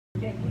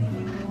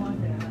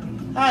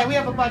Hi, we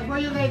have a bunch. Where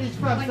are you ladies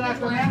from?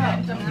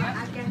 Sacramento.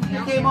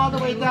 You came all the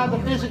way down to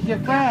visit your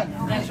friend.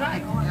 That's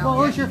right. Well,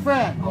 who's your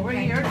friend? Over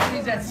here,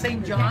 she's at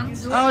St.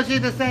 John's. Oh,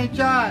 she's at St.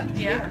 John's.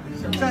 Yeah,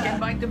 so we came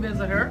by to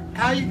visit her.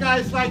 How you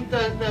guys like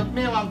the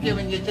meal I'm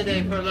giving you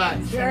today for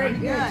lunch? Very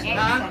good.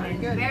 Huh?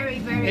 Very,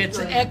 very It's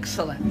good.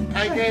 excellent.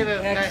 I gave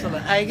him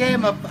Excellent. I gave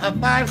him a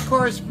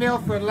 5-course meal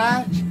for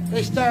lunch.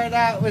 They started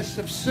out with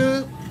some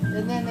soup,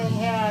 and then they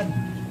had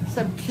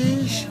some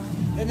quiche,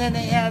 and then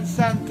they had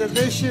some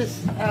delicious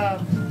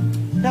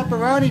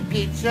pepperoni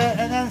pizza,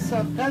 and then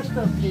some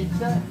pesto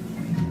pizza.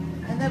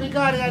 And then we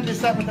got to end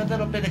this up with a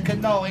little bit of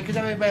cannoli, because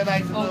everybody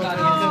likes a little bit of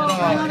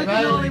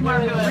cannoli, right?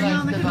 Everybody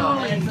likes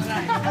cannoli.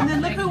 And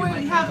then look who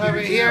we have Over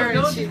here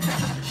here, too.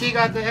 and she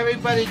got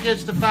everybody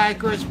gets the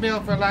 5-course meal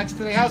for lunch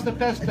today. How's the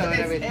pesto and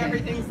everything?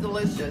 Everything's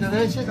delicious.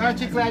 Delicious? Aren't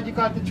you glad you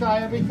got to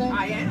try everything?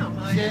 I am.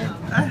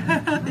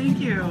 Yeah. Thank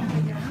you.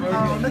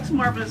 Oh, looks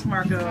marvelous,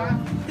 Marco.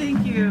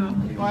 Thank you.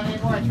 You want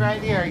any more? It's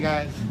right here,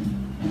 guys.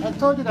 I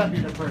told you that'd be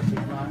the perfect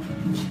one.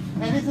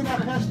 And isn't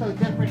that pesto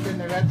different than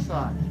the red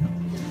sauce?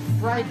 It's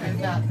bright and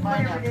not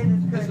pineapple.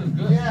 This is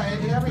good. Yeah,